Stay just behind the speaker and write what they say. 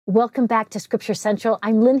Welcome back to Scripture Central.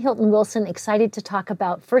 I'm Lynne Hilton Wilson, excited to talk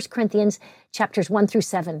about 1 Corinthians chapters 1 through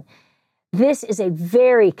 7. This is a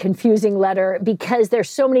very confusing letter because there's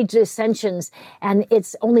so many dissensions and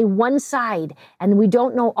it's only one side and we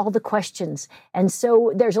don't know all the questions. And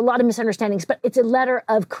so there's a lot of misunderstandings, but it's a letter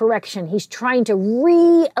of correction. He's trying to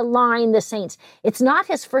realign the saints. It's not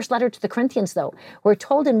his first letter to the Corinthians, though. We're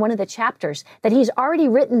told in one of the chapters that he's already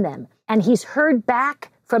written them and he's heard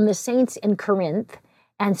back from the saints in Corinth.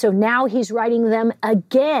 And so now he's writing them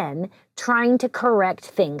again, trying to correct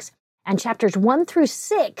things. And chapters 1 through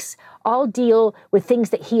 6 all deal with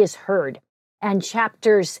things that he has heard. And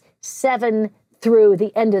chapters 7 through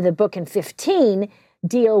the end of the book in 15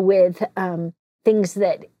 deal with things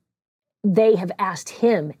that they have asked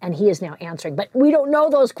him and he is now answering. But we don't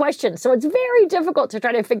know those questions, so it's very difficult to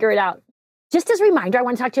try to figure it out. Just as a reminder, I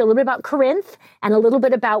want to talk to you a little bit about Corinth and a little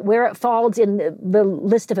bit about where it falls in the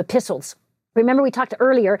list of epistles. Remember, we talked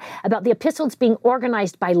earlier about the epistles being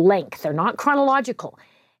organized by length. They're not chronological.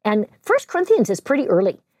 And 1 Corinthians is pretty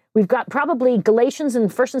early. We've got probably Galatians and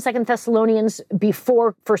 1st and 2nd Thessalonians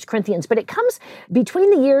before 1 Corinthians, but it comes between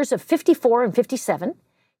the years of 54 and 57.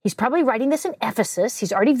 He's probably writing this in Ephesus.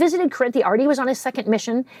 He's already visited Corinth. He already was on his second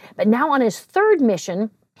mission, but now on his third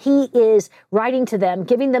mission, he is writing to them,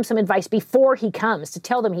 giving them some advice before he comes, to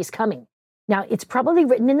tell them he's coming. Now, it's probably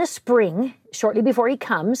written in the spring, shortly before he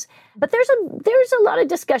comes, but there's a lot of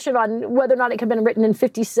discussion on whether or not it could have been written in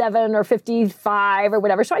 57 or 55 or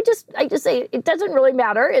whatever. So I just say it doesn't really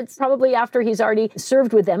matter. It's probably after he's already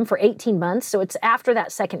served with them for 18 months. So it's after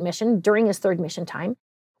that second mission, during his third mission time.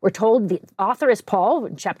 We're told the author is Paul,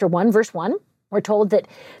 in chapter 1, verse 1. We're told that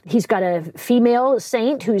he's got a female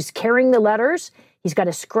saint who's carrying the letters. He's got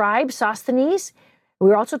a scribe, Sosthenes.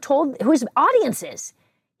 We're also told who his audience is.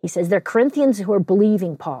 He says they're Corinthians who are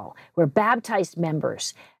believing Paul, who are baptized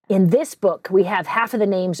members. In this book, we have half of the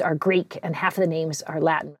names are Greek and half of the names are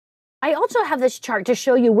Latin. I also have this chart to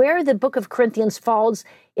show you where the book of Corinthians falls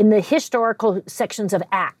in the historical sections of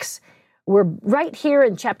Acts. We're right here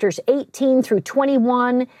in chapters 18 through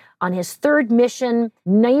 21 on his third mission.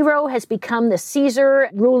 Nero has become the Caesar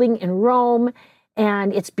ruling in Rome,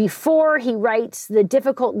 and it's before he writes the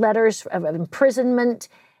difficult letters of imprisonment.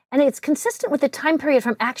 And it's consistent with the time period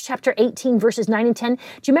from Acts chapter 18, verses 9 and 10. Do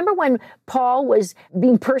you remember when Paul was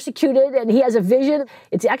being persecuted and he has a vision?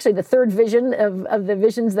 It's actually the third vision of the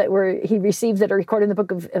visions that he received that are recorded in the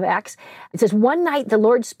book of Acts. It says, one night the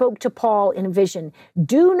Lord spoke to Paul in a vision.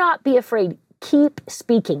 Do not be afraid. Keep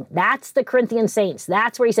speaking. That's the Corinthian saints.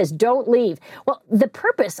 That's where he says, don't leave. Well, the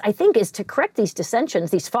purpose, I think, is to correct these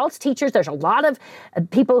dissensions, these false teachers. There's a lot of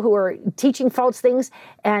people who are teaching false things.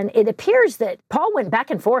 And it appears that Paul went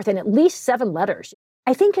back and forth in at least 7 letters.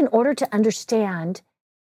 I think in order to understand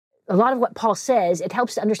a lot of what Paul says, it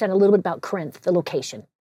helps to understand a little bit about Corinth, the location.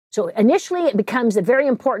 So initially, it becomes a very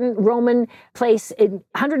important Roman place in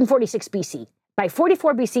 146 BC. By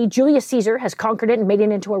 44 BC, Julius Caesar has conquered it and made it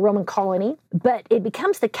into a Roman colony, but it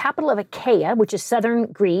becomes the capital of Achaia, which is southern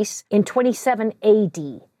Greece, in 27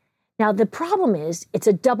 AD. Now, the problem is it's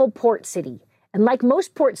a double port city. And like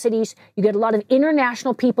most port cities, you get a lot of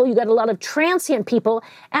international people, you got a lot of transient people,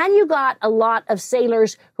 and you got a lot of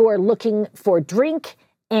sailors who are looking for drink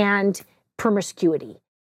and promiscuity.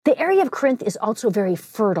 The area of Corinth is also very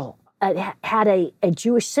fertile. It had a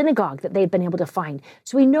Jewish synagogue that they'd been able to find.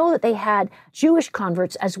 So we know that they had Jewish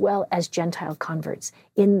converts as well as Gentile converts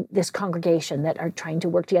in this congregation that are trying to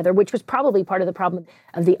work together, which was probably part of the problem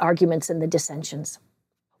of the arguments and the dissensions.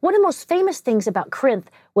 One of the most famous things about Corinth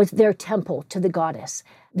was their temple to the goddess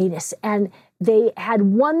Venus, and they had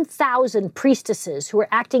 1,000 priestesses who were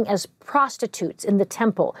acting as prostitutes in the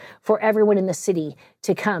temple for everyone in the city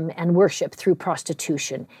to come and worship through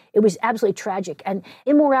prostitution. It was absolutely tragic, and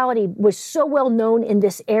immorality was so well known in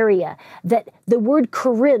this area that the word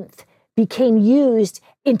Corinth became used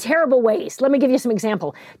in terrible ways. Let me give you some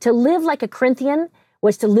example. To live like a Corinthian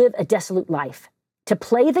was to live a dissolute life. To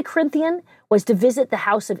play the Corinthian was to visit the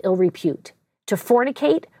house of ill repute. To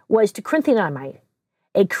fornicate was to Corinthianize.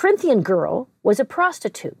 A Corinthian girl was a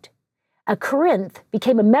prostitute. A Corinth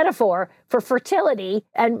became a metaphor for fertility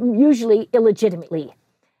and usually illegitimately.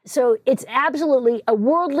 So it's absolutely a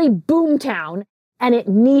worldly boomtown, and it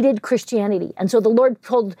needed Christianity. And so the Lord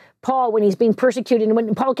told Paul when he's being persecuted, and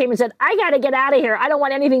when Paul came and said, I got to get out of here. I don't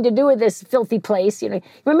want anything to do with this filthy place.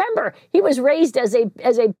 Remember, he was raised as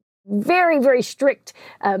a very, very strict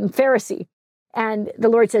Pharisee. And the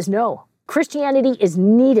Lord says, no, Christianity is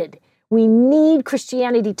needed. We need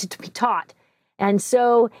Christianity to be taught. And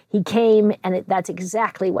so he came, and that's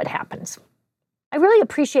exactly what happens. I really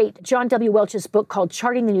appreciate John W. Welch's book called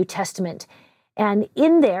Charting the New Testament. And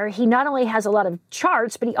in there, he not only has a lot of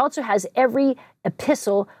charts, but he also has every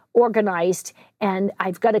epistle organized. And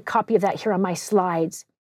I've got a copy of that here on my slides.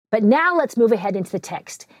 But now let's move ahead into the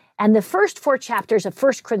text. And the first 4 chapters of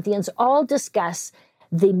 1 Corinthians all discuss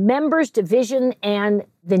the members' division and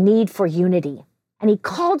the need for unity. And he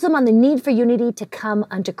calls them on the need for unity to come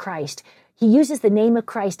unto Christ. He uses the name of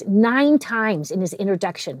Christ 9 times in his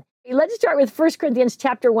introduction. Let's start with 1 Corinthians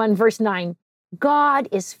chapter 1, verse 9. God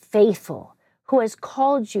is faithful, who has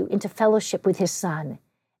called you into fellowship with his Son,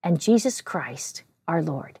 and Jesus Christ, our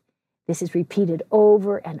Lord. This is repeated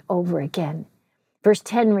over and over again. Verse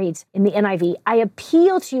 10 reads in the NIV, I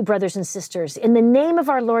appeal to you, brothers and sisters, in the name of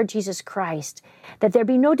our Lord Jesus Christ, that there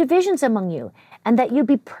be no divisions among you, and that you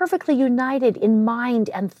be perfectly united in mind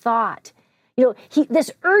and thought.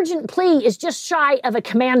 This urgent plea is just shy of a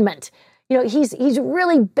commandment. He's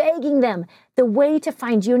really begging them. The way to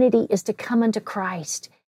find unity is to come unto Christ.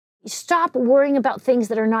 Stop worrying about things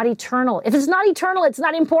that are not eternal. If it's not eternal, it's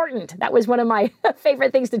not important. That was one of my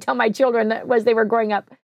favorite things to tell my children as they were growing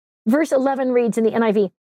up. Verse 11 reads in the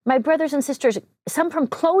NIV, my brothers and sisters, some from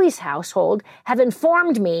Chloe's household have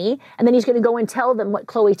informed me, and then he's going to go and tell them what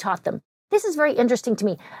Chloe taught them. This is very interesting to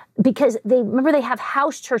me because they have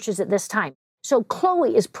house churches at this time. So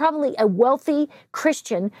Chloe is probably a wealthy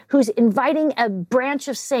Christian who's inviting a branch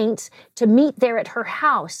of saints to meet there at her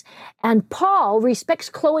house. And Paul respects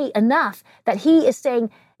Chloe enough that he is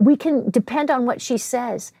saying, we can depend on what she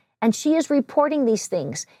says. And she is reporting these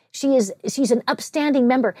things. She's an upstanding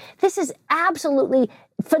member. This is absolutely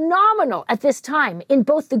phenomenal at this time in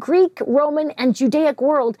both the Greek, Roman, and Judaic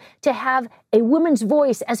world to have a woman's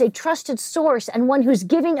voice as a trusted source and one who's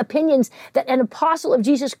giving opinions that an apostle of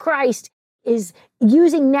Jesus Christ is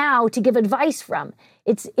using now to give advice from.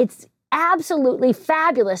 It's absolutely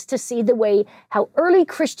fabulous to see the way how early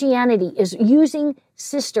Christianity is using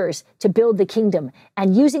sisters to build the kingdom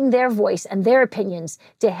and using their voice and their opinions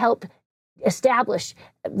to help establish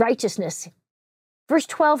righteousness. Verse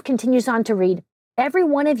 12 continues on to read, every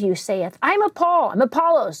one of you saith, I'm of Paul, I'm of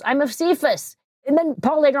Apollos, I'm of Cephas. And then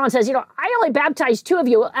Paul later on says, I only baptized 2 of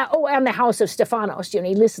you, and the house of Stephanos.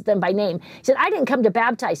 He lists them by name. He said, I didn't come to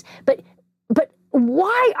baptize, but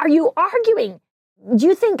why are you arguing? Do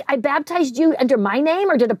you think I baptized you under my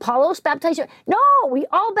name, or did Apollos baptize you? No, we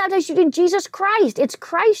all baptized you in Jesus Christ. It's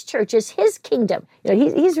Christ's church, it's his kingdom.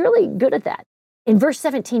 He's really good at that. In verse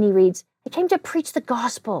 17, he reads, I came to preach the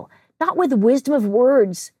gospel, not with wisdom of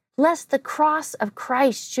words, lest the cross of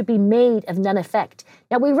Christ should be made of none effect.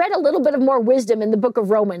 Now, we read a little bit of more wisdom in the book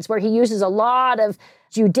of Romans, where he uses a lot of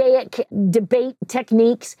Judaic debate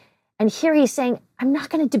techniques. And here he's saying, I'm not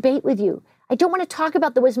going to debate with you. I don't want to talk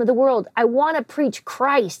about the wisdom of the world. I want to preach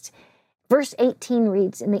Christ. Verse 18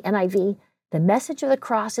 reads in the NIV, the message of the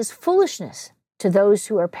cross is foolishness to those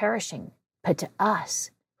who are perishing, but to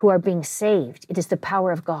us who are being saved, it is the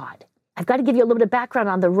power of God. I've got to give you a little bit of background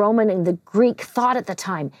on the Roman and the Greek thought at the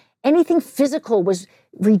time. Anything physical was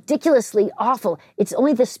ridiculously awful. It's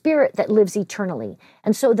only the spirit that lives eternally.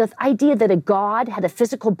 And so the idea that a God had a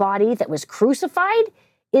physical body that was crucified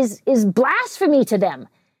is blasphemy to them.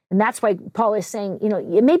 And that's why Paul is saying,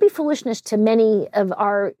 it may be foolishness to many of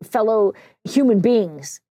our fellow human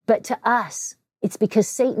beings, but to us, it's because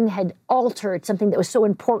Satan had altered something that was so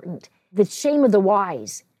important, the shame of the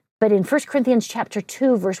wise. But in 1 Corinthians chapter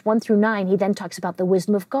 2, verse 1 through 9, he then talks about the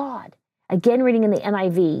wisdom of God. Again, reading in the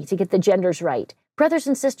NIV to get the genders right. Brothers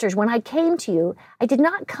and sisters, when I came to you, I did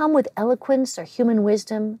not come with eloquence or human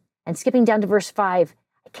wisdom. And skipping down to verse 5,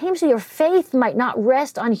 came so your faith might not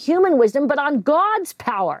rest on human wisdom, but on God's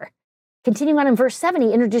power. Continuing on in verse 7,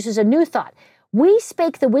 he introduces a new thought. We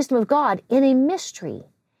spake the wisdom of God in a mystery,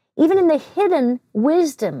 even in the hidden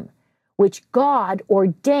wisdom, which God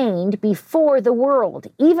ordained before the world,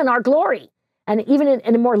 even our glory. And even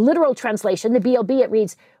in a more literal translation, the BLB, it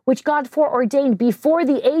reads, which God foreordained before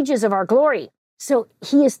the ages of our glory. So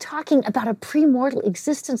he is talking about a premortal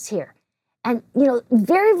existence here. And,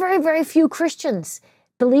 very, very, very few Christians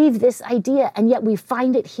believe this idea, and yet we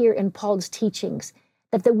find it here in Paul's teachings,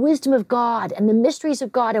 that the wisdom of God and the mysteries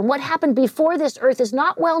of God and what happened before this earth is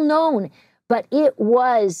not well known, but it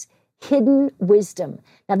was hidden wisdom.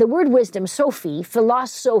 Now, the word wisdom, Sophie,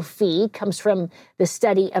 philosophy, comes from the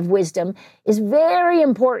study of wisdom, is very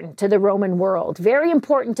important to the Roman world, very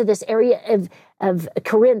important to this area of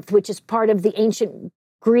Corinth, which is part of the ancient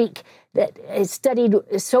Greek that studied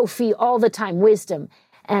Sophie all the time, wisdom.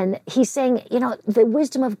 And he's saying, the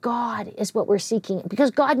wisdom of God is what we're seeking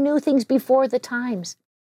because God knew things before the times.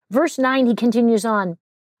 Verse 9, he continues on,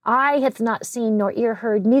 eye hath not seen nor ear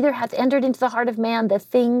heard, neither hath entered into the heart of man the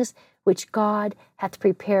things which God hath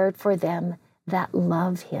prepared for them that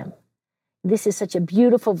love him. This is such a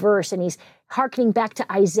beautiful verse, and he's hearkening back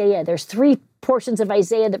to Isaiah. There's 3 portions of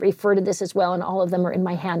Isaiah that refer to this as well, and all of them are in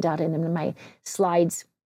my handout and in my slides.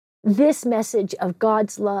 This message of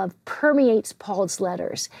God's love permeates Paul's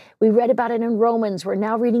letters. We read about it in Romans. We're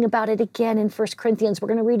now reading about it again in 1 Corinthians. We're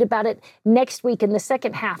going to read about it next week in the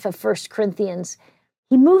second half of 1 Corinthians.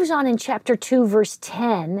 He moves on in chapter 2, verse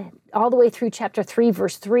 10, all the way through chapter 3,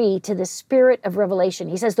 verse 3, to the spirit of revelation.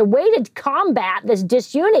 He says the way to combat this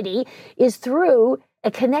disunity is through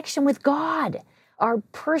a connection with God. Our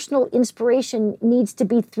personal inspiration needs to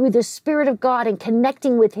be through the Spirit of God and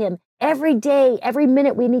connecting with Him. Every day, every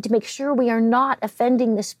minute, we need to make sure we are not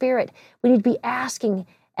offending the Spirit. We need to be asking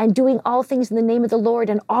and doing all things in the name of the Lord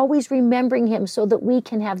and always remembering Him so that we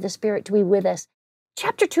can have the Spirit to be with us.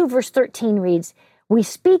 Chapter 2, verse 13 reads, "We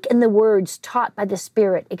speak in the words taught by the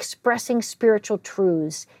Spirit, expressing spiritual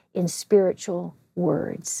truths in spiritual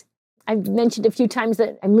words." I've mentioned a few times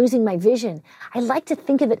that I'm losing my vision. I like to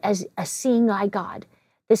think of it as a seeing eye God.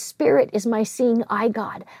 The Spirit is my seeing eye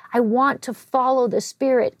God. I want to follow the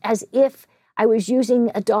Spirit as if I was using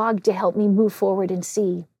a dog to help me move forward and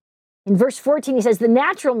see. In verse 14, he says, "The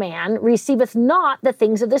natural man receiveth not the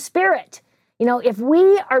things of the Spirit." You know, if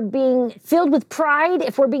we are being filled with pride,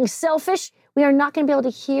 if we're being selfish, we are not going to be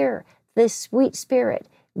able to hear this sweet Spirit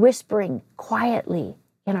whispering quietly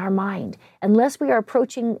in our mind. Unless we are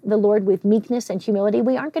approaching the Lord with meekness and humility,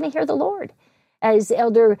 we aren't going to hear the Lord. As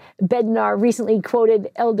Elder Bednar recently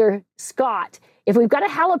quoted Elder Scott, if we've got a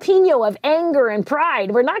jalapeno of anger and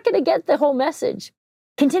pride, we're not going to get the whole message.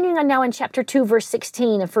 Continuing on now in chapter 2, verse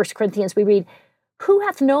 16 of 1 Corinthians, we read, "Who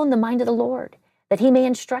hath known the mind of the Lord, that he may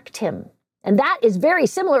instruct him?" And that is very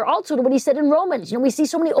similar also to what he said in Romans. You know, we see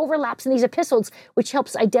so many overlaps in these epistles, which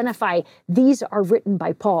helps identify these are written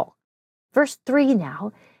by Paul. Verse 3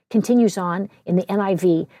 now continues on in the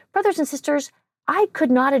NIV. "Brothers and sisters, I could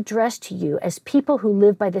not address to you as people who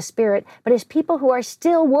live by the Spirit, but as people who are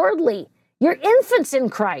still worldly. You're infants in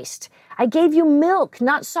Christ. I gave you milk,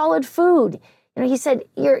 not solid food." You know, he said,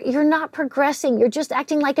 you're not progressing. You're just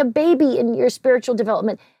acting like a baby in your spiritual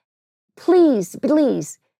development. Please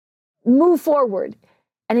move forward.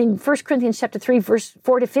 And in 1 Corinthians chapter 3, verse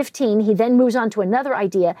 4 to 15, he then moves on to another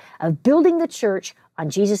idea of building the church on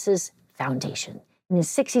Jesus's foundation. In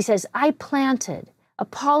 6, he says, "I planted,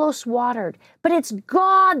 Apollos watered, but it's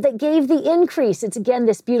God that gave the increase." It's again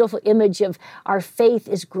this beautiful image of our faith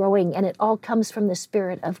is growing, and it all comes from the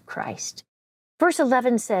Spirit of Christ. Verse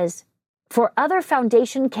 11 says, "For other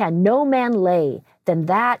foundation can no man lay than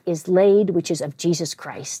that is laid, which is of Jesus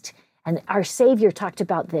Christ." And our Savior talked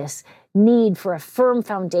about this need for a firm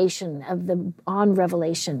foundation on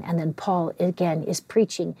revelation. And then Paul, again, is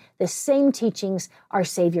preaching the same teachings our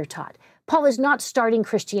Savior taught. Paul is not starting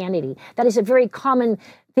Christianity. That is a very common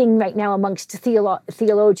thing right now amongst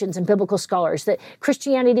theologians and biblical scholars, that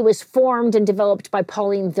Christianity was formed and developed by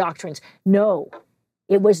Pauline doctrines. No,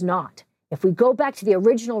 it was not. If we go back to the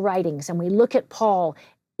original writings and we look at Paul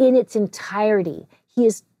in its entirety, he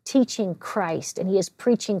is teaching Christ and he is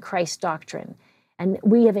preaching Christ's doctrine. And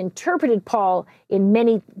we have interpreted Paul in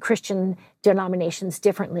many Christian denominations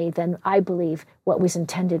differently than I believe what was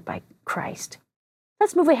intended by Christ.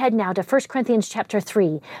 Let's move ahead now to 1 Corinthians chapter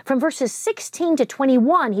 3. From verses 16 to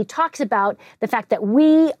 21, he talks about the fact that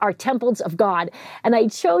we are temples of God. And I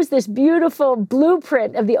chose this beautiful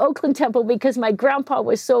blueprint of the Oakland temple because my grandpa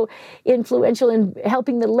was so influential in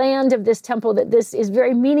helping the land of this temple that this is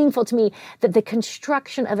very meaningful to me, that the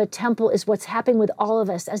construction of a temple is what's happening with all of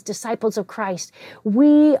us as disciples of Christ.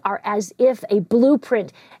 We are as if a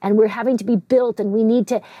blueprint, and we're having to be built, and we need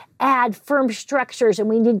to add firm structures, and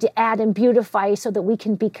we need to add and beautify so that we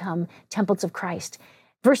can become temples of Christ.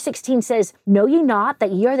 Verse 16 says, "Know ye not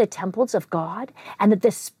that ye are the temples of God, and that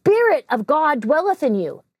the Spirit of God dwelleth in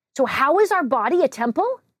you?" So how is our body a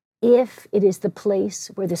temple? If it is the place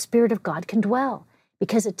where the Spirit of God can dwell,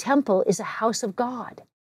 because a temple is a house of God.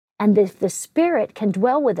 And if the Spirit can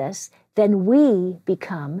dwell with us, then we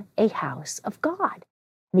become a house of God.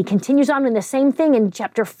 And he continues on in the same thing in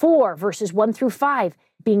chapter 4, verses 1 through 5,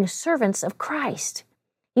 being servants of Christ.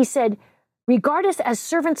 He said, "Regard us as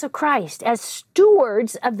servants of Christ, as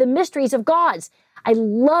stewards of the mysteries of God." I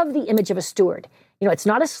love the image of a steward. You know, it's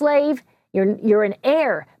not a slave, you're an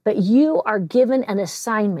heir, but you are given an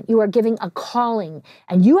assignment. You are given a calling,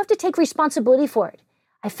 and you have to take responsibility for it.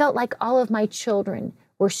 I felt like all of my children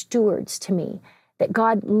were stewards to me, that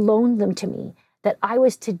God loaned them to me, that I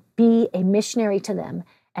was to be a missionary to them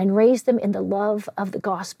and raise them in the love of the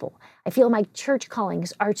gospel. I feel my church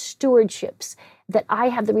callings are stewardships, that I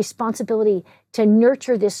have the responsibility to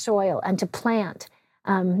nurture this soil and to plant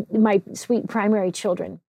my sweet primary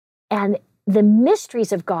children. And The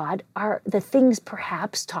mysteries of God are the things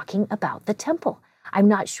perhaps talking about the temple. I'm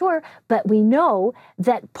not sure, but we know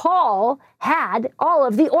that Paul had all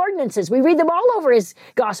of the ordinances. We read them all over his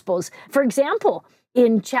Gospels. For example,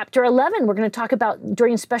 in chapter 11, we're going to talk about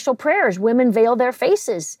during special prayers, women veil their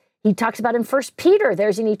faces. He talks about in 1 Peter,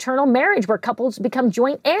 there's an eternal marriage where couples become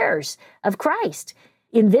joint heirs of Christ.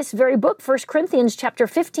 In this very book, 1 Corinthians chapter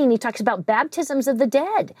 15, he talks about baptisms of the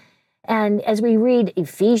dead. And as we read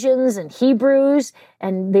Ephesians and Hebrews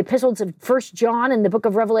and the epistles of 1 John and the book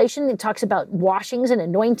of Revelation, it talks about washings and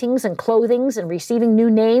anointings and clothings and receiving new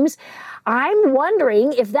names. I'm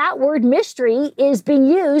wondering if that word mystery is being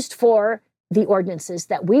used for the ordinances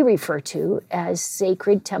that we refer to as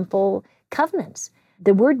sacred temple covenants.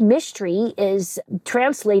 The word mystery is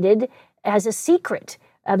translated as a secret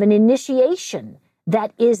of an initiation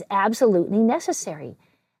that is absolutely necessary.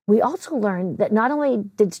 We also learned that not only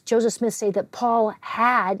did Joseph Smith say that Paul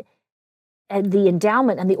had the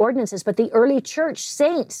endowment and the ordinances, but the early church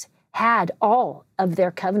saints had all of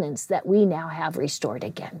their covenants that we now have restored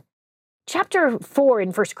again. Chapter 4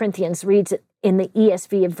 in 1 Corinthians reads in the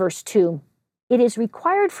ESV of verse 2, "It is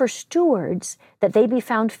required for stewards that they be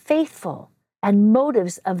found faithful and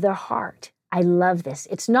motives of their heart." I love this.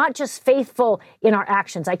 It's not just faithful in our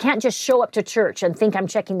actions. I can't just show up to church and think I'm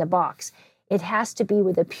checking the box. It has to be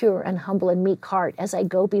with a pure and humble and meek heart as I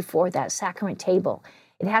go before that sacrament table.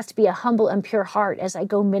 It has to be a humble and pure heart as I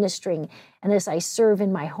go ministering and as I serve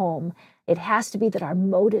in my home. It has to be that our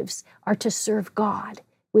motives are to serve God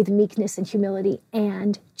with meekness and humility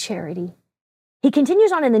and charity. He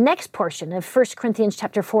continues on in the next portion of 1 Corinthians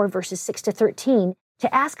chapter 4, verses 6 to 13,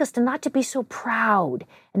 to ask us to not to be so proud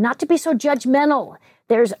and not to be so judgmental.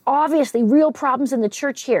 There's obviously real problems in the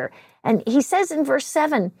church here. And he says in verse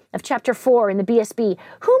 7 of chapter 4 in the BSB,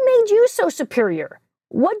 "Who made you so superior?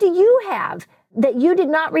 What do you have that you did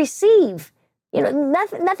not receive?" You know,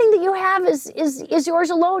 nothing that you have is yours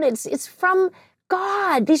alone. It's from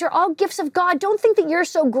God. These are all gifts of God. Don't think that you're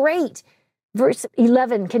so great. Verse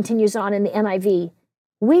 11 continues on in the NIV.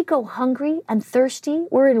 "We go hungry and thirsty.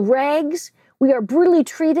 We're in rags. We are brutally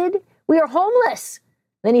treated. We are homeless."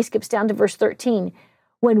 Then he skips down to verse 13.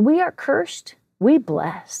 "When we are cursed, we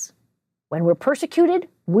bless. When we're persecuted,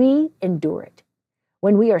 we endure it.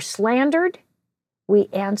 When we are slandered, we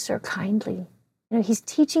answer kindly." You know, he's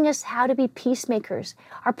teaching us how to be peacemakers.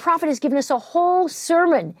 Our prophet has given us a whole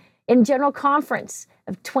sermon in General Conference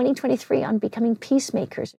of 2023 on becoming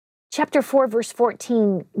peacemakers. Chapter 4, verse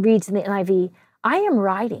 14 reads in the NIV, "I am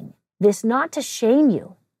writing this not to shame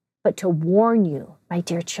you, but to warn you, my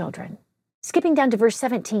dear children." Skipping down to verse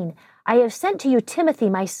 17, "I have sent to you Timothy,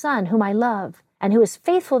 my son, whom I love, and who is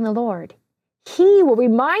faithful in the Lord. He will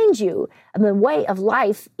remind you of the way of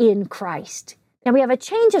life in Christ." Now we have a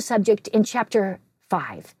change of subject in chapter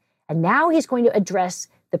 5, and now he's going to address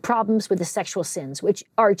the problems with the sexual sins, which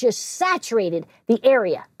are just saturated the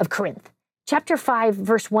area of Corinth. Chapter 5,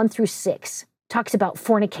 verse 1 through 6 talks about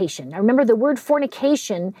fornication. Now remember, the word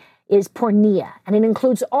fornication is porneia, and it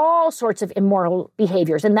includes all sorts of immoral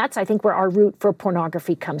behaviors. And that's, I think, where our root for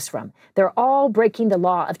pornography comes from. They're all breaking the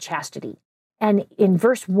law of chastity. And in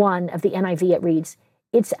verse 1 of the NIV, it reads,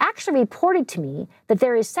 "It's actually reported to me that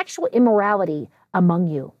there is sexual immorality among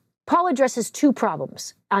you." Paul addresses two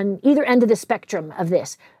problems on either end of the spectrum of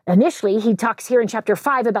this. Initially, he talks here in chapter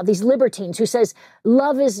 5 about these libertines who says,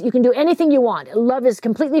 love is, you can do anything you want. Love is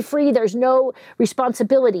completely free. There's no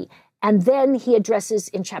responsibility. And then he addresses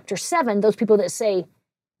in chapter 7 those people that say,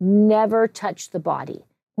 never touch the body.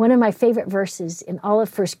 One of my favorite verses in all of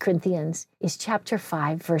 1 Corinthians is chapter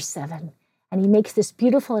 5, verse 7. And he makes this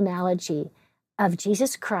beautiful analogy of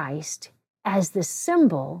Jesus Christ as the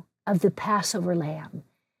symbol of the Passover lamb.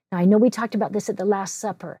 Now, I know we talked about this at the Last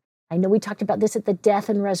Supper. I know we talked about this at the death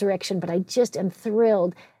and resurrection, but I just am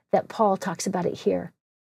thrilled that Paul talks about it here.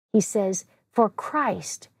 He says, "For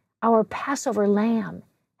Christ, our Passover lamb,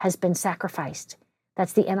 has been sacrificed."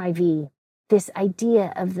 That's the NIV. This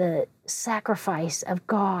idea of the sacrifice of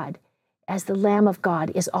God as the Lamb of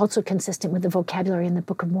God is also consistent with the vocabulary in the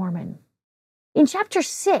Book of Mormon. In chapter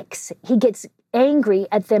 6, he gets angry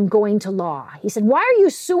at them going to law. He said, "Why are you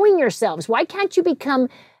suing yourselves? Why can't you become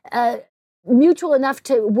mutual enough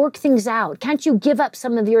to work things out? Can't you give up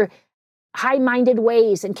some of your high-minded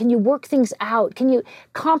ways? And can you work things out? Can you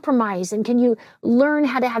compromise? And can you learn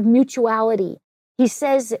how to have mutuality?" He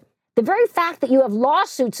says, "The very fact that you have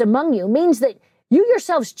lawsuits among you means that you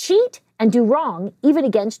yourselves cheat and do wrong even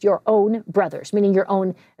against your own brothers," meaning your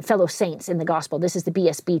own fellow saints in the gospel. This is the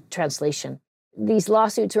BSB translation. These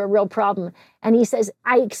lawsuits are a real problem. And he says,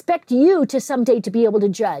 "I expect you to someday to be able to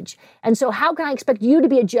judge. And so how can I expect you to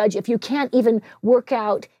be a judge if you can't even work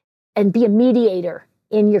out and be a mediator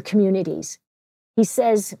in your communities. He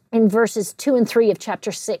says in verses 2 and 3 of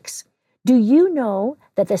chapter 6, do you know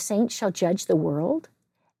that the saints shall judge the world?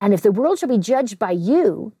 And if the world shall be judged by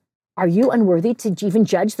you, are you unworthy to even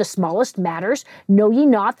judge the smallest matters? Know ye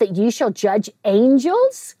not that ye shall judge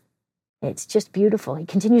angels? It's just beautiful. He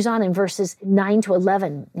continues on in verses 9 to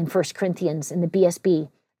 11 in 1 Corinthians in the BSB.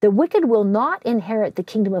 The wicked will not inherit the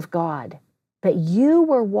kingdom of God, but you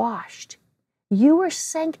were washed. You were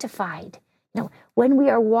sanctified. Now, when we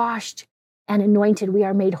are washed and anointed, we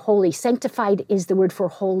are made holy. Sanctified is the word for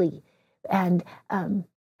holy. And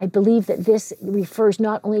I believe that this refers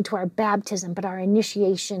not only to our baptism, but our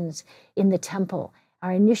initiations in the temple,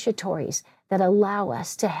 our initiatories that allow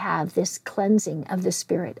us to have this cleansing of the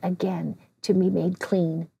Spirit again, to be made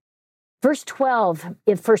clean. Verse 12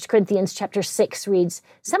 in 1 Corinthians chapter 6 reads,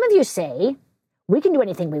 some of you say, we can do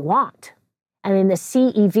anything we want. And in the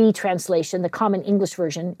CEV translation, the Common English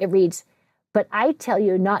Version, it reads, but I tell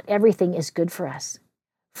you, not everything is good for us.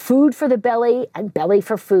 Food for the belly and belly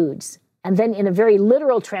for foods. And then in a very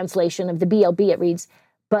literal translation of the BLB, it reads,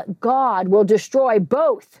 but God will destroy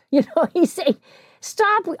both. He's saying,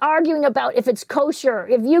 stop arguing about if it's kosher,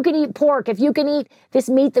 if you can eat pork, if you can eat this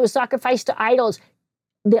meat that was sacrificed to idols.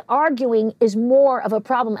 The arguing is more of a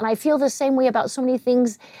problem. And I feel the same way about so many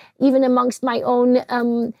things, even amongst my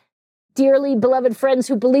own dearly beloved friends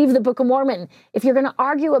who believe the Book of Mormon. If you're going to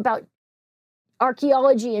argue about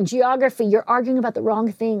archaeology and geography, you're arguing about the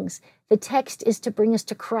wrong things. The text is to bring us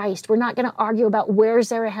to Christ. We're not going to argue about where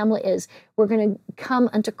Zarahemla is. We're going to come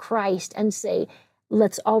unto Christ and say,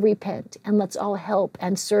 let's all repent and let's all help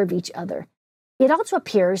and serve each other. It also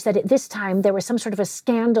appears that at this time there was some sort of a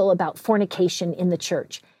scandal about fornication in the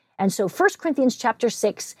church. And so 1 Corinthians chapter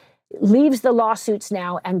 6 leaves the lawsuits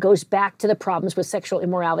now and goes back to the problems with sexual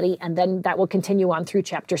immorality, and then that will continue on through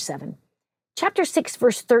chapter 7. Chapter 6,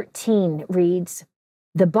 verse 13 reads,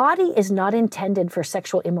 the body is not intended for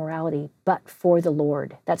sexual immorality, but for the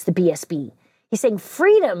Lord. That's the BSB. He's saying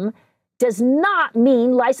freedom does not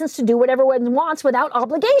mean license to do whatever one wants without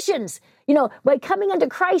obligations. By coming unto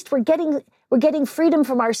Christ, we're getting freedom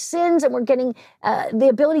from our sins, and we're getting the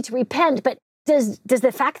ability to repent. But does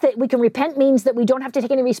the fact that we can repent means that we don't have to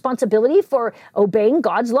take any responsibility for obeying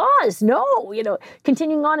God's laws? No.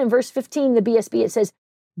 Continuing on in verse 15, the BSB, it says,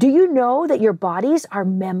 do you know that your bodies are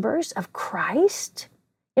members of Christ?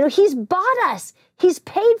 He's bought us. He's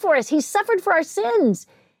paid for us. He's suffered for our sins.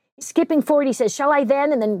 Skipping forward, he says, shall I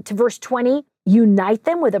then, and then to verse 20, unite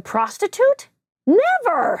them with a prostitute?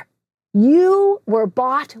 Never. You were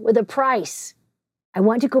bought with a price. I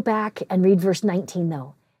want to go back and read verse 19,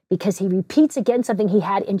 though, because he repeats again something he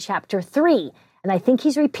had in chapter 3, and I think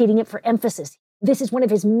he's repeating it for emphasis. This is one of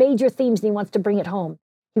his major themes, and he wants to bring it home.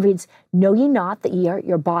 He reads, know ye not that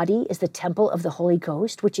your body is the temple of the Holy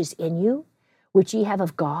Ghost, which is in you, which ye have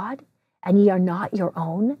of God, and ye are not your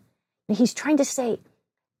own? And he's trying to say,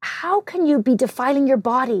 how can you be defiling your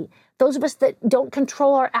body? Those of us that don't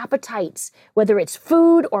control our appetites, whether it's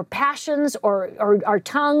food or passions or our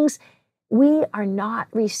tongues, we are not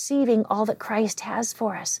receiving all that Christ has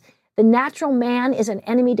for us. The natural man is an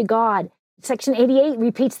enemy to God. Section 88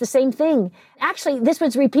 repeats the same thing. Actually, this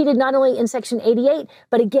was repeated not only in Section 88,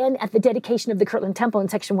 but again at the dedication of the Kirtland Temple in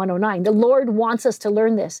Section 109. The Lord wants us to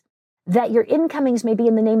learn this, that your incomings may be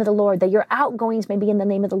in the name of the Lord, that your outgoings may be in the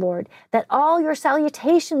name of the Lord, that all your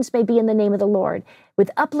salutations may be in the name of the Lord, with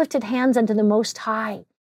uplifted hands unto the Most High.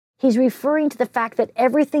 He's referring to the fact that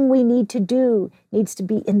everything we need to do needs to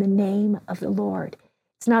be in the name of the Lord.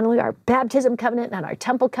 It's not only our baptism covenant and our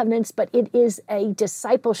temple covenants, but it is a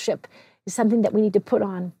discipleship, is something that we need to put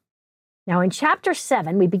on. Now, in chapter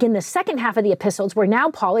 7, we begin the second half of the epistles where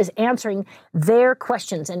now Paul is answering their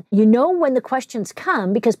questions. And you know when the questions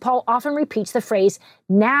come because Paul often repeats the phrase,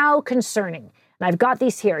 now concerning. And I've got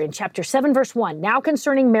these here in chapter 7, verse 1, now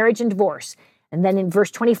concerning marriage and divorce. And then in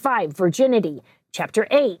verse 25, virginity. Chapter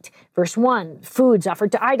 8, verse 1, foods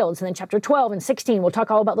offered to idols. And then chapter 12 and 16, we'll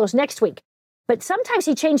talk all about those next week. But sometimes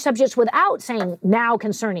he changed subjects without saying now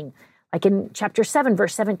concerning. Like in chapter 7,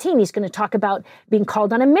 verse 17, he's going to talk about being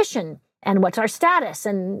called on a mission and what's our status.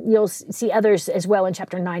 And you'll see others as well in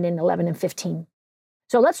chapter 9 and 11 and 15.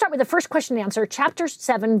 So let's start with the first question and answer, chapter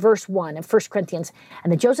 7, verse 1 of 1 Corinthians.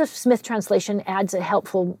 And the Joseph Smith translation adds a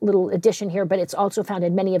helpful little addition here, but it's also found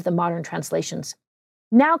in many of the modern translations.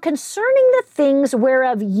 Now concerning the things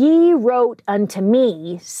whereof ye wrote unto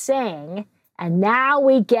me, saying, and now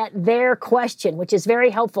we get their question, which is very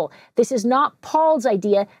helpful. This is not Paul's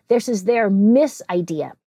idea. This is their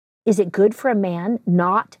misidea. Is it good for a man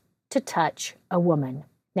not to touch a woman?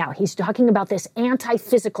 Now, he's talking about this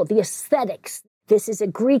anti-physical, the aesthetics. This is a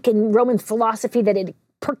Greek and Roman philosophy that had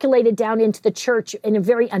percolated down into the church in a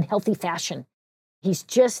very unhealthy fashion. He's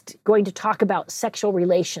just going to talk about sexual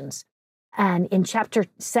relations. And in chapter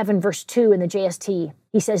 7, verse 2 in the JST,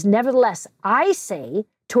 he says, "Nevertheless, I say,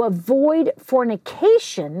 to avoid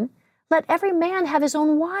fornication, let every man have his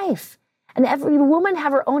own wife, and every woman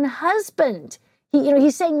have her own husband."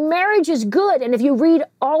 He's saying marriage is good. And if you read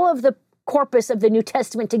all of the corpus of the New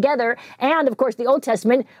Testament together, and of course the Old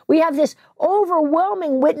Testament, we have this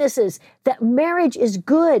overwhelming witnesses that marriage is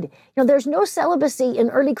good. There's no celibacy in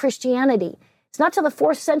early Christianity. It's not till the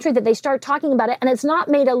 4th century that they start talking about it, and it's not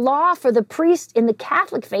made a law for the priest in the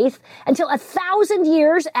Catholic faith until 1,000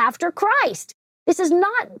 years after Christ. This is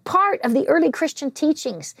not part of the early Christian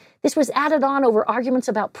teachings. This was added on over arguments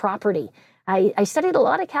about property. I studied a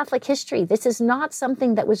lot of Catholic history. This is not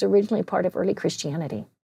something that was originally part of early Christianity.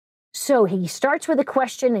 So he starts with a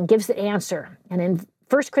question and gives the answer. And in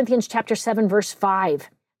 1 Corinthians chapter 7, verse 5,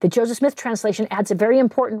 the Joseph Smith translation adds a very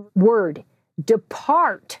important word,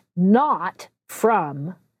 "Depart not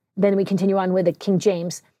from," then we continue on with the King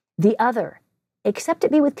James, "the other, except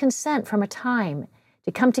it be with consent from a time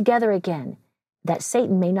to come together again, that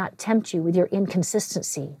Satan may not tempt you with your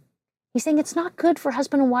inconsistency." He's saying it's not good for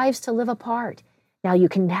husband and wives to live apart. Now, you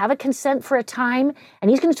can have a consent for a time,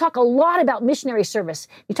 and he's going to talk a lot about missionary service.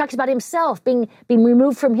 He talks about himself being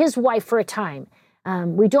removed from his wife for a time.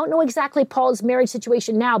 We don't know exactly Paul's marriage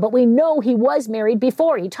situation now, but we know he was married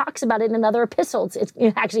before. He talks about it in other epistles.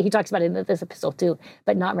 Actually, he talks about it in this epistle too,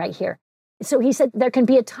 but not right here. So he said there can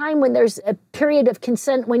be a time when there's a period of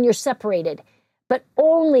consent when you're separated, but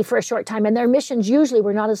only for a short time. And their missions usually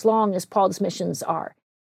were not as long as Paul's missions are.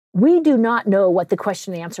 We do not know what the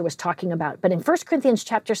question and answer was talking about, but in 1 Corinthians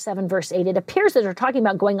chapter 7, verse 8, it appears that they're talking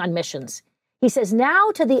about going on missions. He says,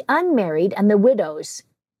 "Now to the unmarried and the widows,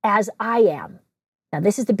 as I am." Now,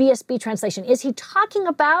 this is the BSB translation. Is he talking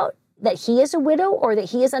about that he is a widow or that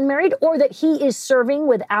he is unmarried or that he is serving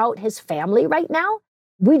without his family right now?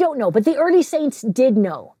 We don't know, but the early saints did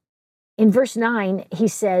know. In verse 9, he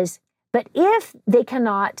says, "But if they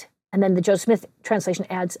cannot," and then the Joseph Smith translation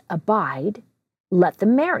adds, "abide, let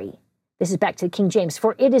them marry." This is back to the King James.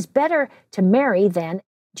 "For it is better to marry than,"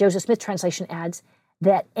 Joseph Smith translation adds,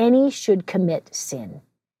 "that any should commit sin."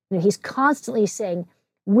 He's constantly saying,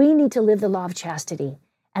 we need to live the law of chastity,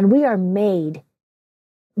 and we are made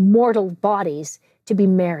mortal bodies to be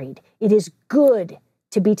married. It is good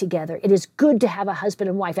to be together. It is good to have a husband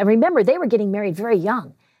and wife. And remember, they were getting married very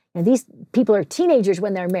young. These people are teenagers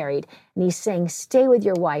when they're married. And he's saying, stay with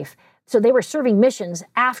your wife. So they were serving missions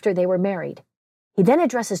after they were married. He then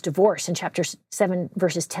addresses divorce in chapter 7,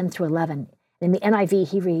 verses 10 through 11. In the NIV,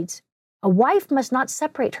 he reads, "A wife must not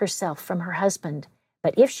separate herself from her husband,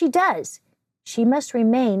 but if she does, she must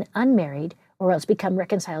remain unmarried or else become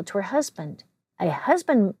reconciled to her husband. A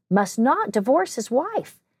husband must not divorce his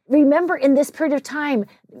wife." Remember, in this period of time,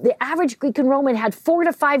 the average Greek and Roman had 4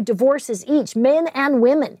 to 5 divorces each, men and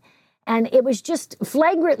women. And it was just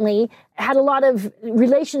flagrantly had a lot of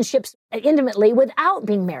relationships intimately without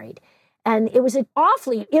being married. And it was an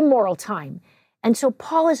awfully immoral time. And so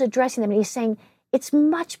Paul is addressing them and he's saying, it's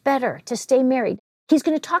much better to stay married. He's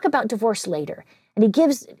going to talk about divorce later. And he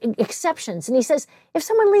gives exceptions. And he says, if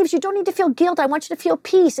someone leaves, you don't need to feel guilt. I want you to feel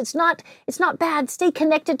peace. It's not bad. Stay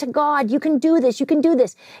connected to God. You can do this. You can do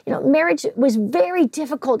this. Marriage was very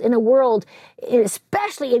difficult in a world,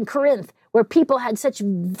 especially in Corinth, where people had such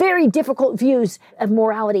very difficult views of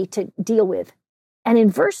morality to deal with. And in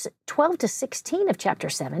verse 12 to 16 of chapter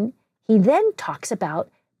 7, he then talks about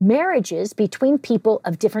marriages between people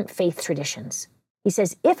of different faith traditions. He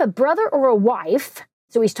says, if a brother or a wife,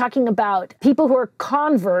 so he's talking about people who are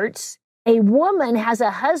converts, a woman has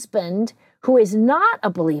a husband who is not a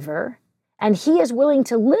believer, and he is willing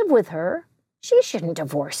to live with her, she shouldn't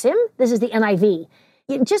divorce him. This is the NIV.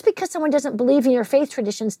 Just because someone doesn't believe in your faith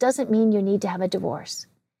traditions doesn't mean you need to have a divorce.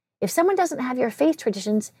 If someone doesn't have your faith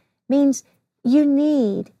traditions, means you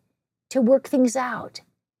need to work things out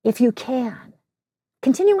if you can.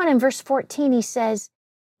 Continuing on in verse 14, he says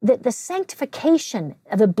that the sanctification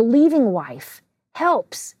of a believing wife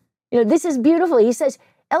helps. This is beautiful. He says,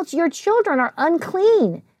 else your children are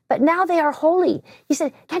unclean, but now they are holy. He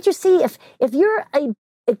said, can't you see, if you're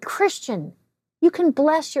a Christian, you can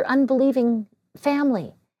bless your unbelieving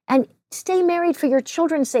family and stay married for your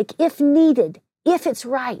children's sake if needed, if it's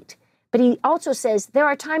right. But he also says there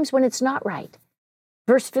are times when it's not right.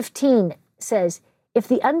 Verse 15 says, if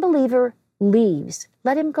the unbeliever leaves,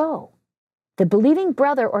 let him go. The believing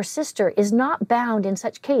brother or sister is not bound in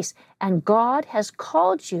such case, and God has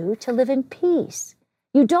called you to live in peace.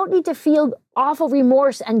 You don't need to feel awful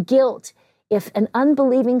remorse and guilt if an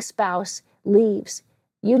unbelieving spouse leaves.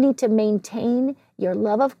 You need to maintain your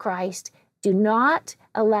love of Christ. Do not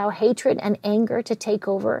allow hatred and anger to take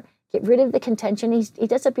over. Get rid of the contention. He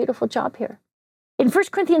does a beautiful job here. In 1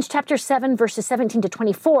 Corinthians chapter 7, verses 17 to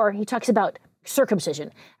 24, he talks about circumcision.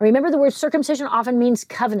 And remember, the word circumcision often means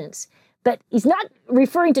covenants, but he's not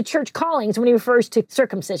referring to church callings when he refers to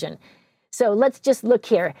circumcision. So let's just look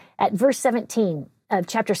here at verse 17 of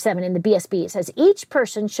chapter 7 in the BSB. It says, each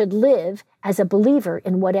person should live as a believer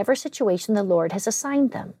in whatever situation the Lord has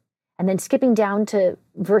assigned them. And then skipping down to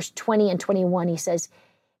verse 20 and 21, he says,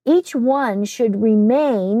 each one should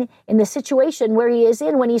remain in the situation where he is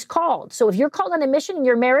in when he's called. So if you're called on a mission and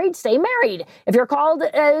you're married, stay married. If you're called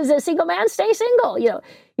as a single man, stay single.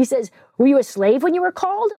 He says, were you a slave when you were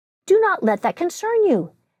called? Do not let that concern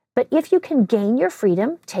you. But if you can gain your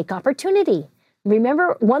freedom, take opportunity.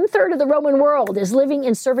 Remember, 1/3 of the Roman world is living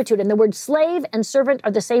in servitude, and the word slave and servant are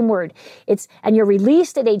the same word. And you're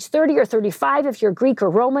released at age 30 or 35 if you're Greek or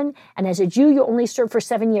Roman, and as a Jew, you only serve for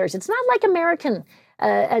 7 years. It's not like American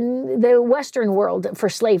and the Western world for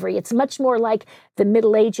slavery. It's much more like the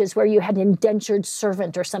Middle Ages, where you had an indentured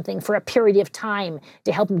servant or something for a period of time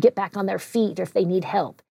to help them get back on their feet or if they need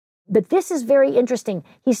help. But this is very interesting.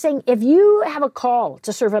 He's saying, if you have a call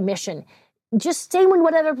to serve a mission, just stay in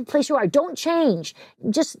whatever place you are. Don't change.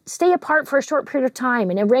 Just stay apart for a short period of time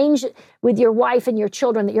and arrange with your wife and your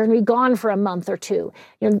children that you're going to be gone for a month or two.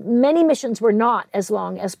 Many missions were not as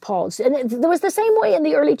long as Paul's. And there was the same way in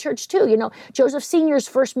the early church too. Joseph Sr.'s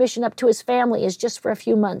first mission up to his family is just for a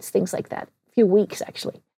few months, things like that. A few weeks,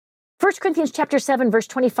 actually. 1 Corinthians chapter 7, verse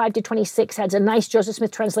 25 to 26 has a nice Joseph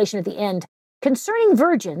Smith translation at the end. Concerning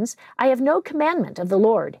virgins, I have no commandment of the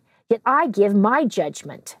Lord, yet I give my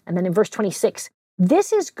judgment. And then in verse 26,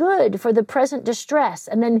 this is good for the present distress.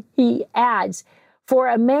 And then he adds, for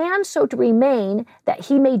a man so to remain that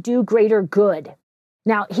he may do greater good.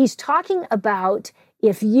 Now, he's talking about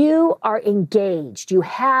if you are engaged, you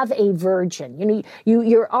have a virgin,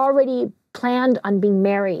 you're already planned on being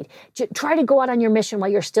married. Try to go out on your mission while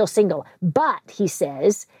you're still single. But, he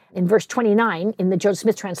says, in verse 29, in the Joseph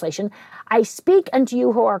Smith translation, I speak unto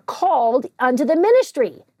you who are called unto the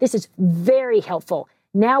ministry. This is very helpful.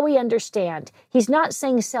 Now we understand. He's not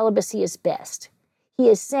saying celibacy is best. He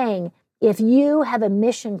is saying, if you have a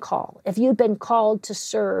mission call, if you've been called to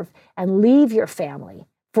serve and leave your family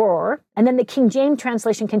and then the King James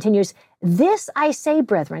translation continues, this I say,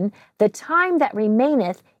 brethren, the time that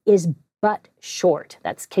remaineth is but short.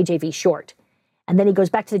 That's KJV short. And then he goes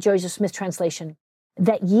back to the Joseph Smith translation,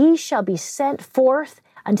 that ye shall be sent forth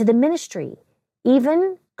unto the ministry.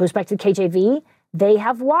 Even, goes back to the KJV, they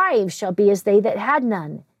have wives shall be as they that had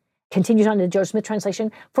none. Continues on to the Joseph Smith translation,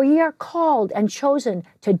 for ye are called and chosen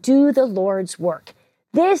to do the Lord's work.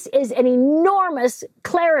 This is an enormous,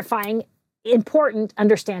 clarifying, important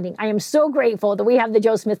understanding. I am so grateful that we have the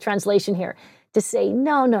Joseph Smith translation here to say,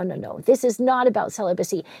 no. This is not about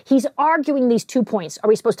celibacy. He's arguing these 2 points. Are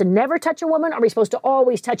we supposed to never touch a woman? Are we supposed to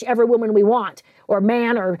always touch every woman we want? Or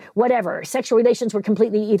man or whatever. Sexual relations were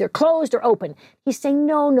completely either closed or open. He's saying,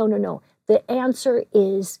 no. The answer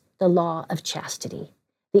is the law of chastity.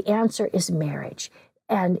 The answer is marriage.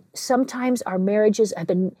 And sometimes our marriages have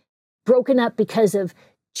been broken up because of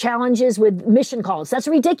challenges with mission calls. That's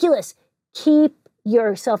ridiculous. Keep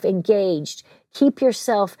yourself engaged. Keep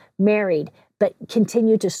yourself married, but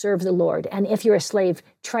continue to serve the Lord. And if you're a slave,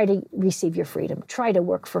 try to receive your freedom. Try to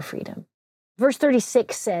work for freedom. Verse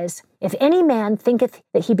 36 says, if any man thinketh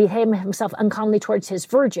that he behave himself uncommonly towards his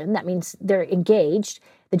virgin, that means they're engaged.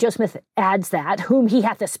 The Joseph Smith adds that, whom he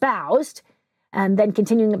hath espoused. And then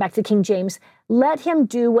continuing back to King James, let him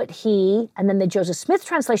do what he, and then the Joseph Smith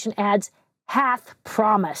translation adds, hath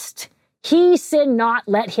promised. He sin not,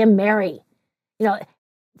 let him marry.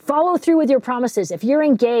 Follow through with your promises. If you're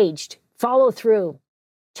engaged, follow through.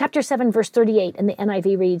 Chapter 7, verse 38 in the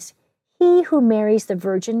NIV reads, he who marries the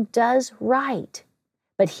virgin does right,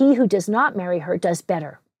 but he who does not marry her does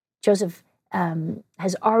better. Joseph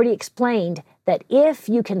has already explained that if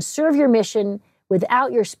you can serve your mission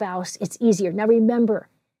without your spouse, it's easier. Now remember,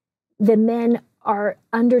 the men are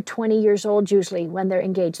under 20 years old usually when they're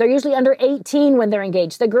engaged. They're usually under 18 when they're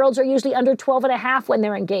engaged. The girls are usually under 12 and a half when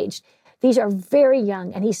they're engaged. These are very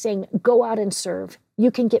young, and he's saying, go out and serve.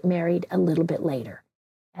 You can get married a little bit later.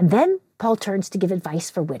 And then Paul turns to give advice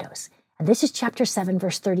for widows. And this is chapter 7,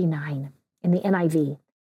 verse 39 in the NIV.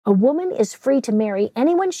 A woman is free to marry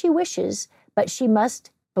anyone she wishes, but she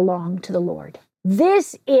must belong to the Lord.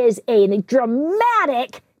 This is a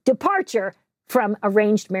dramatic departure from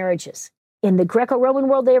arranged marriages. In the Greco-Roman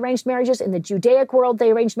world, they arranged marriages. In the Judaic world,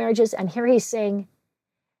 they arranged marriages. And here he's saying,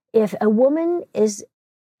 if a woman is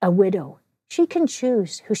a widow, She can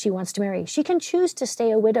choose who she wants to marry. She can choose to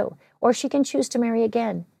stay a widow, or she can choose to marry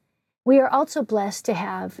again. We are also blessed to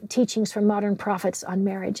have teachings from modern prophets on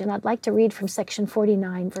marriage, and I'd like to read from section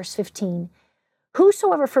 49, verse 15.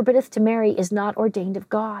 Whosoever forbiddeth to marry is not ordained of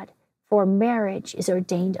God, for marriage is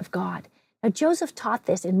ordained of God. Now, Joseph taught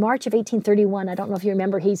this in March of 1831. I don't know if you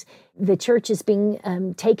remember, the church is being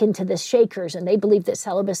taken to the Shakers, and they believed that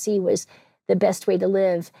celibacy was the best way to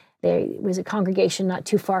live. There was a congregation not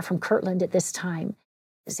too far from Kirtland at this time.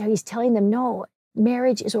 So he's telling them, no,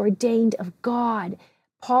 marriage is ordained of God.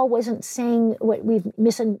 Paul wasn't saying what we've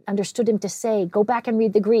misunderstood him to say. Go back and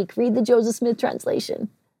read the Greek, read the Joseph Smith translation.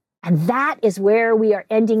 And that is where we are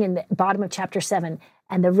ending in the bottom of chapter 7.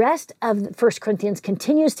 And the rest of 1 Corinthians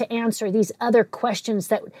continues to answer these other questions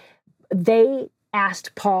that they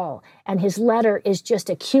asked Paul. And his letter is just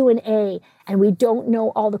a Q&A. And we don't know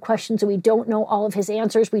all the questions, and we don't know all of his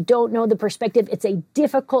answers. We don't know the perspective. It's a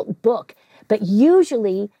difficult book. But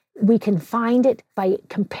usually we can find it by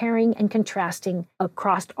comparing and contrasting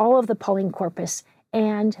across all of the Pauline corpus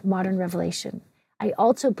and modern revelation. I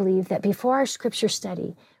also believe that before our scripture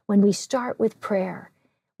study, when we start with prayer,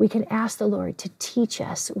 we can ask the Lord to teach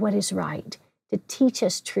us what is right, to teach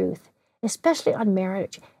us truth, especially on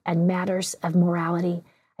marriage and matters of morality.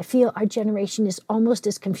 I feel our generation is almost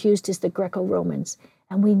as confused as the Greco-Romans,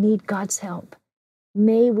 and we need God's help.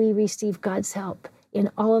 May we receive God's help in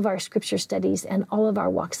all of our scripture studies and all of our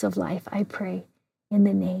walks of life, I pray, in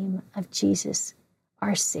the name of Jesus,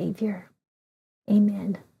 our Savior.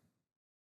 Amen.